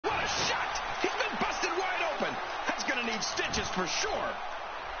for sure.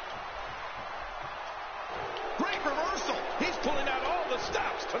 Great reversal. He's pulling out all the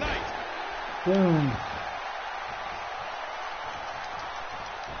stops tonight. Boom.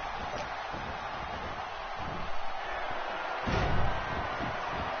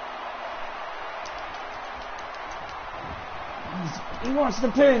 He wants the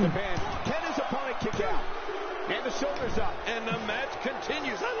pin. Can his opponent kick out? And the shoulders up. And the match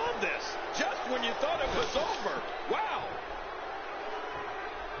continues. I love this. Just when you thought it was over. Wow.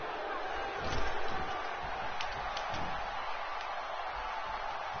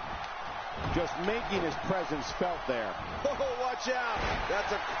 Just making his presence felt there. Oh, watch out.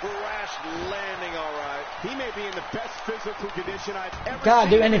 That's a crash landing, all right. He may be in the best physical condition I've ever seen. Can't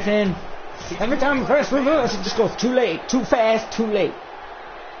do anything. Every time I press reverse, it just goes too late, too fast, too late.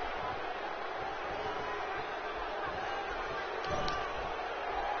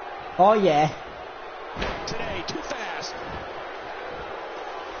 Oh yeah. Today, too fast.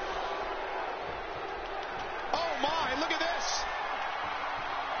 Oh my, look at this.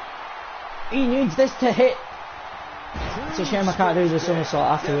 He needs this to hit. It's a shame I can't do the somersault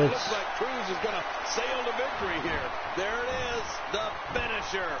afterwards. Yeah, it looks like Cruz is going to sail to victory here. There it is, the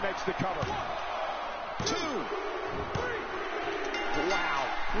finisher. Makes the cover. 1, 2, 3. Wow,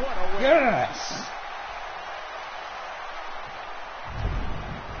 what a win. Yes.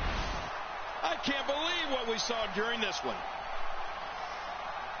 I can't believe what we saw during this one.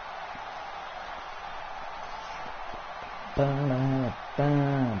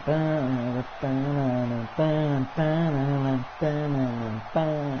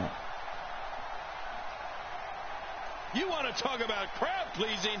 You want to talk about crowd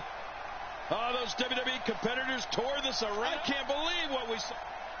pleasing? Oh, those WWE competitors tore this around. I can't believe what we saw.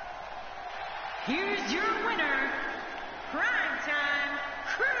 Here's your winner, Primetime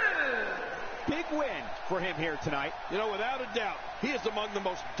Cruz. Big win for him here tonight. You know, without a doubt, he is among the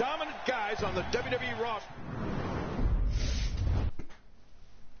most dominant guys on the WWE roster.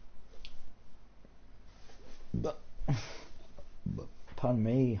 Pardon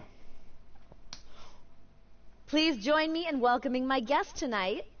me. Please join me in welcoming my guest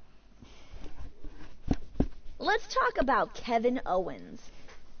tonight. Let's talk about Kevin Owens.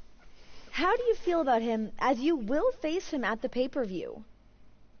 How do you feel about him, as you will face him at the pay-per-view?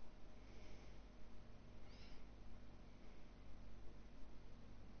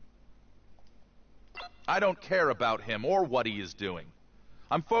 I don't care about him or what he is doing.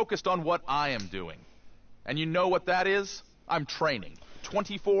 I'm focused on what I am doing. And you know what that is? I'm training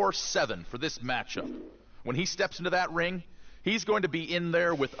 24/7 for this matchup. When he steps into that ring, he's going to be in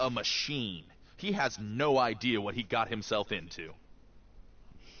there with a machine. He has no idea what he got himself into.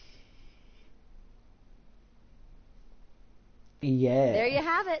 Yeah. There you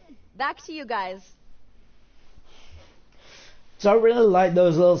have it. Back to you guys. So I really like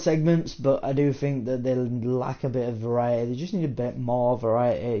those little segments, but I do think that they lack a bit of variety. They just need a bit more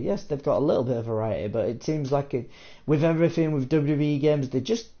variety. Yes, they've got a little bit of variety, but it seems like with everything with WWE games, they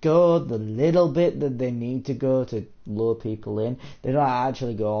just go the little bit that they need to go to lure people in. They don't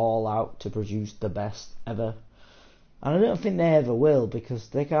actually go all out to produce the best ever. And I don't think they ever will, because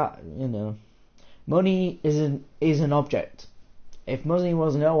they can't, money is an object. If money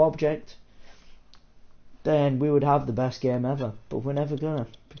was no object, then we would have the best game ever. But we're never gonna,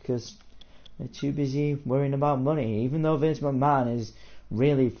 because they're too busy worrying about money. Even though Vince McMahon is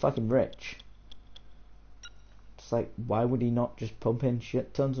really fucking rich, it's like, why would he not just pump in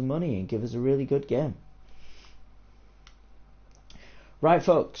shit tons of money and give us a really good game? Right,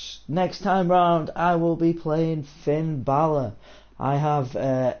 folks, next time round I will be playing Finn Balor. I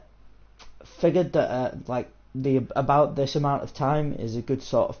have figured that about this amount of time is a good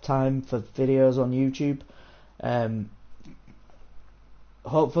sort of time for videos on YouTube.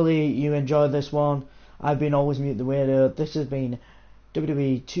 Hopefully you enjoy this one. I've been Always Mute the Weirdo. This has been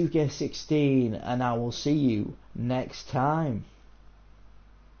WWE 2K16, and I will see you next time.